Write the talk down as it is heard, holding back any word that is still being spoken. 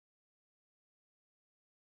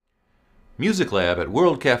MUSICLAB at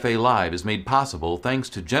World Cafe Live is made possible thanks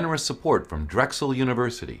to generous support from Drexel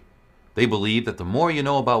University. They believe that the more you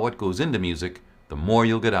know about what goes into music, the more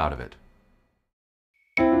you'll get out of it.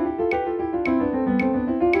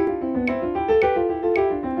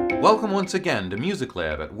 Welcome once again to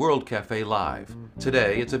MUSICLAB at World Cafe Live.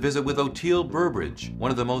 Today it's a visit with Oteil Burbridge, one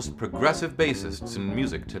of the most progressive bassists in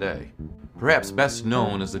music today. Perhaps best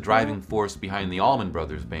known as the driving force behind the Allman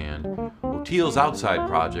Brothers Band, Oteil's outside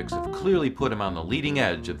projects have clearly put him on the leading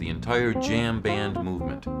edge of the entire jam band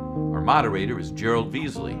movement. Our moderator is Gerald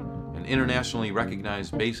Veasley, an internationally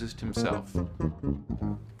recognized bassist himself.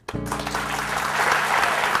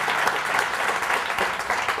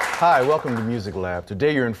 Hi, welcome to Music Lab.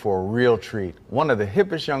 Today you're in for a real treat. One of the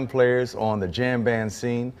hippest young players on the jam band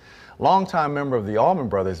scene, longtime member of the Allman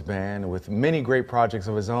Brothers Band with many great projects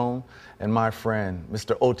of his own, and my friend,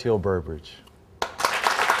 Mr. Oteil Burbridge.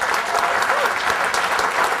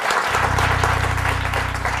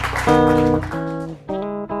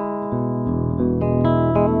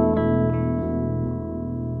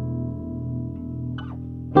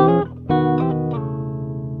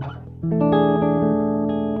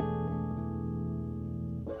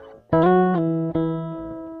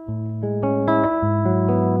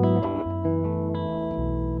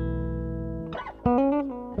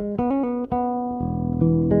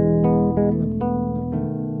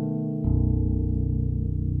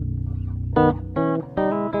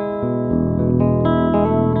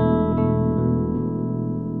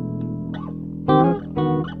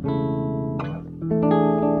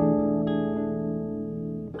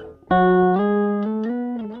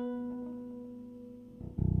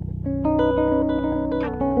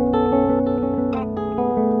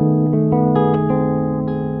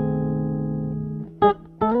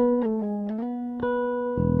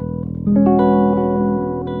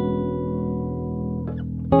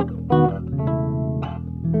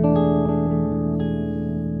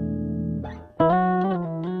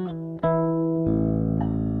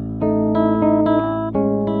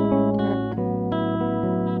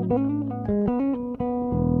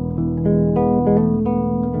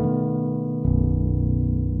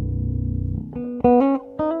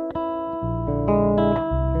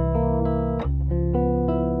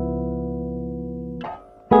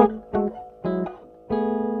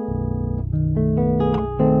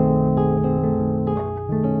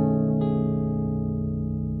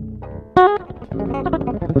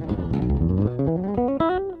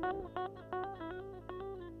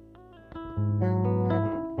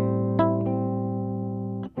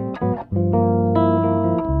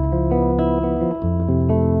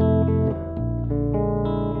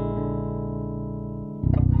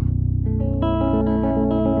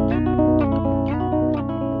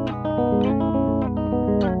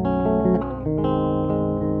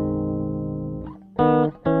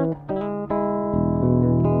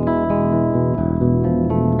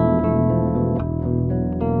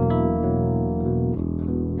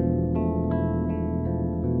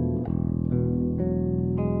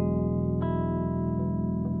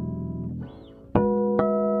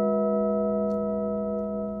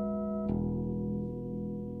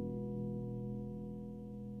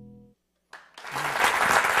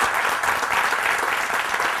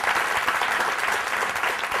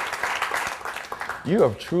 You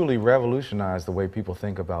have truly revolutionized the way people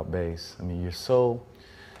think about bass. I mean, you're so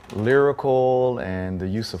lyrical, and the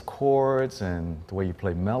use of chords and the way you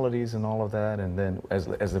play melodies and all of that. And then as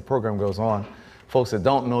the program goes on, folks that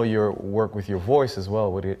don't know your work with your voice as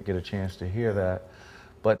well would get a chance to hear that.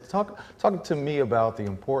 But talk to me about the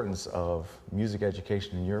importance of music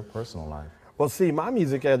education in your personal life. Well, see, my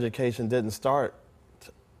music education didn't start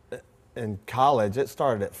in college. It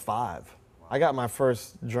started at 5. I got my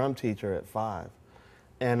first drum teacher at 5.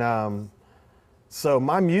 And so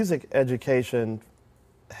my music education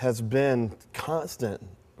has been constant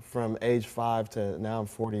from age 5 to now I'm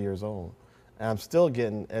 40 years old. And I'm still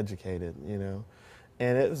getting educated, you know.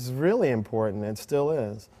 And it was really important, and still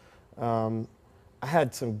is. I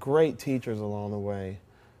had some great teachers along the way.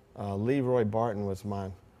 Leroy Barton was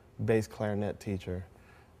my bass clarinet teacher.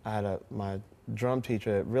 I had my drum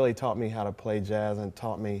teacher that really taught me how to play jazz and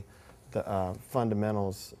taught me the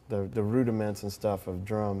fundamentals, the rudiments and stuff of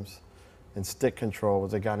drums. And stick control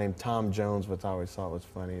was a guy named Tom Jones, which I always thought was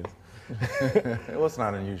funny. It was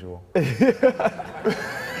not unusual.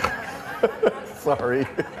 Sorry.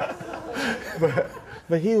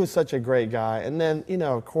 But he was such a great guy. And then, you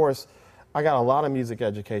know, of course, I got a lot of music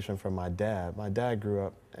education from my dad. My dad grew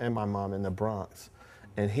up, and my mom, in the Bronx.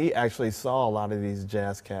 And he actually saw a lot of these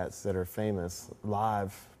jazz cats that are famous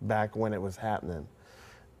live back when it was happening.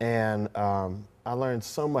 And I learned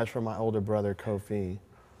so much from my older brother, Kofi.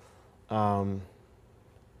 And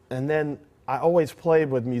then I always played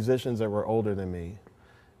with musicians that were older than me.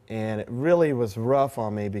 And it really was rough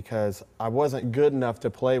on me because I wasn't good enough to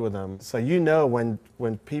play with them. So you know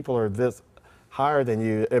when people are this higher than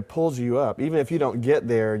you, it pulls you up. Even if you don't get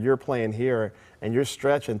there, you're playing here and you're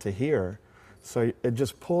stretching to here. So it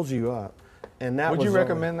just pulls you up. And that Would you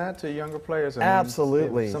recommend that to younger players? I mean,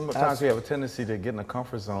 absolutely. Sometimes we have a tendency to get in a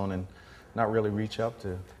comfort zone and not really reach up to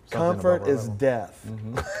something. Comfort is death.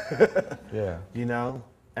 Mm-hmm. Yeah. You know?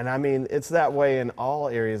 And I mean, it's that way in all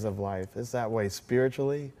areas of life. It's that way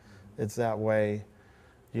spiritually. It's that way,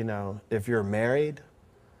 you know, if you're married,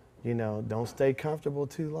 you know, don't stay comfortable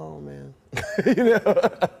too long, man. You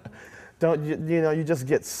know, you just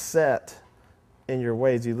get set in your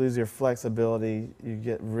ways. You lose your flexibility. You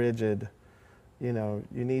get rigid. You know,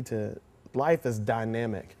 you need to, life is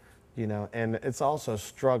dynamic, you know, and it's also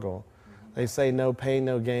struggle. They say no pain,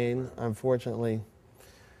 no gain. Unfortunately,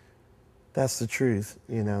 that's the truth,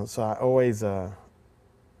 you know. So I always,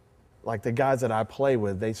 like the guys that I play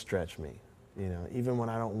with, they stretch me, you know, even when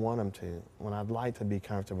I don't want them to. When I'd like to be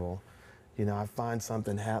comfortable, you know, I find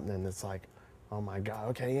something happening that's like, oh my God,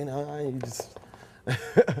 okay, you know, you just.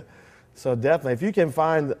 So definitely, if you can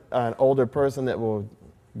find an older person that will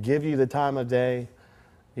give you the time of day,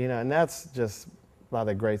 you know, and that's just by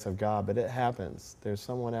the grace of God, but it happens. There's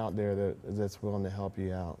someone out there that's willing to help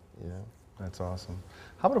you out, you know. That's awesome.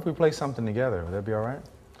 How about if we play something together? Would that be all right?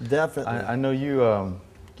 Definitely. I know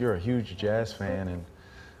you're a huge jazz fan, and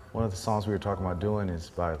one of the songs we were talking about doing is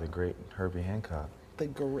by the great Herbie Hancock. The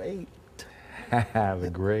great. The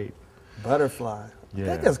great. Butterfly. Yeah.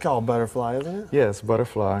 I think it's called Butterfly, isn't it? Yes,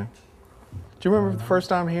 Butterfly. Do you remember the first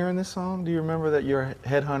time hearing this song? Do you remember that your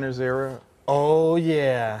Headhunters era? Oh,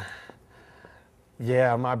 yeah.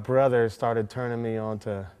 Yeah, my brother started turning me on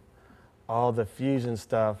to all the fusion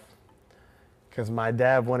stuff because my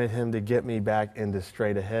dad wanted him to get me back into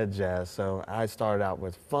straight ahead jazz. So I started out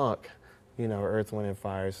with funk, you know, Earth, Wind and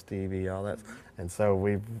Fire, Stevie, all that. And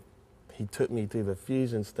so he took me through the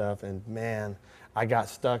fusion stuff, and man, I got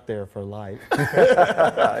stuck there for life.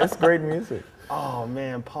 It's great music. Oh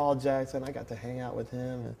man, Paul Jackson, I got to hang out with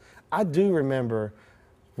him. And I do remember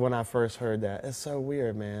when I first heard that. It's so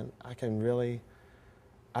weird, man. I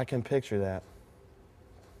can picture that.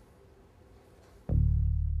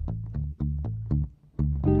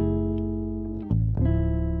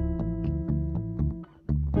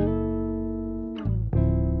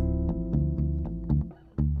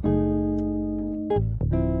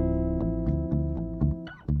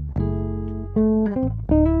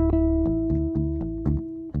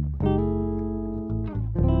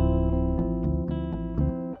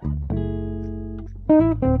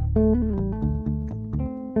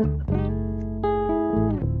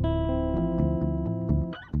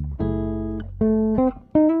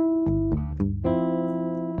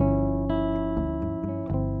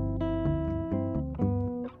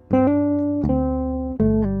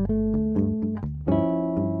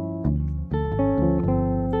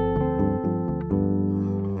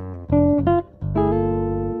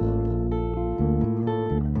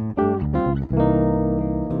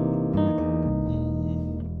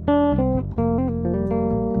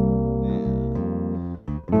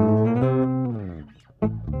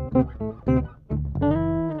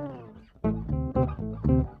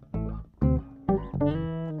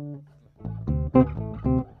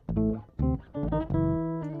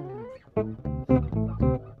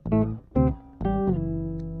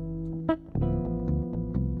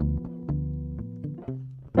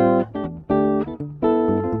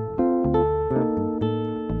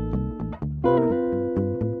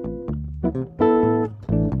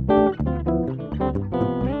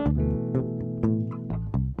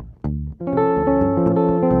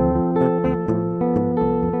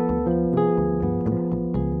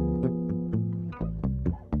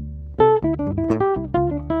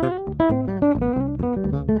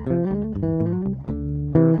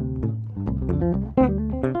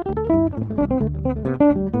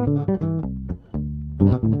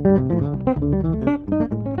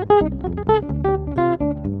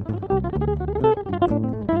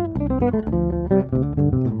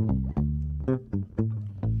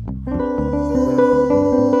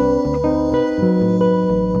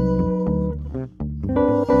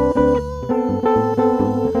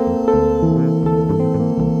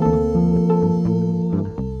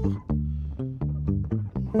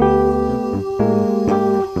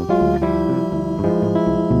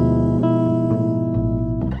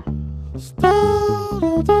 Stop.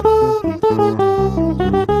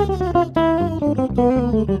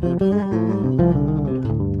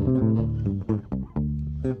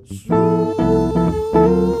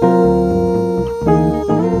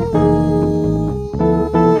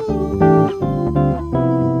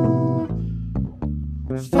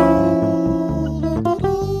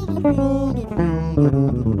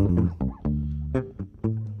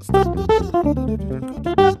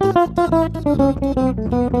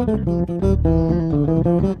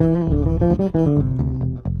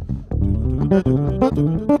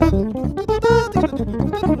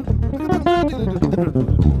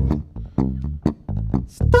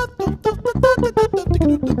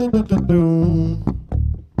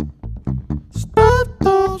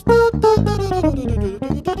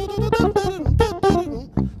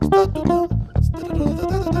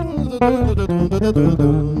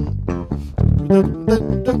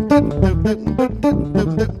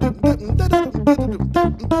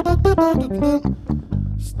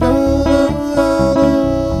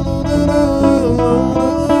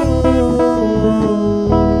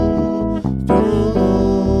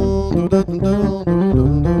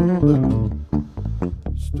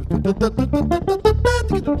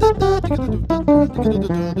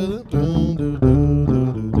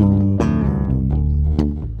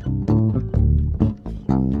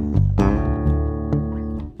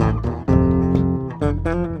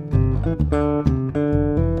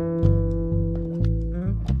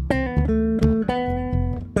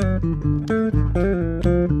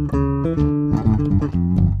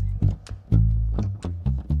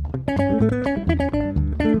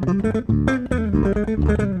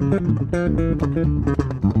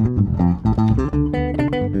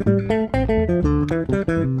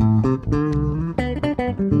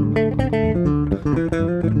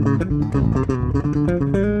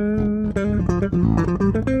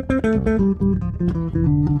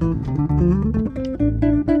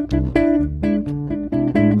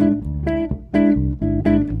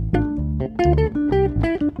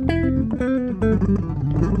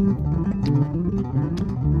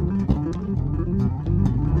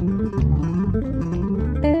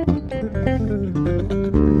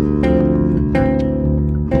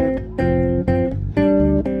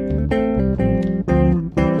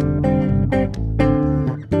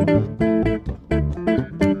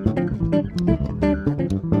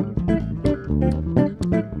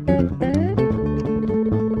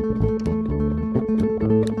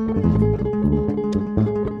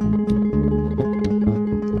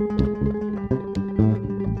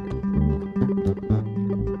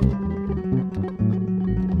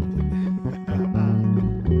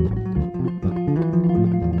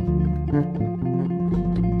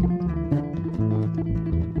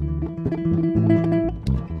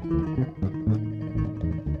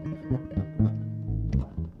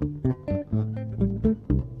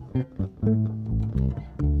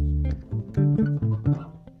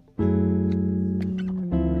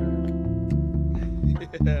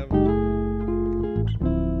 Yeah.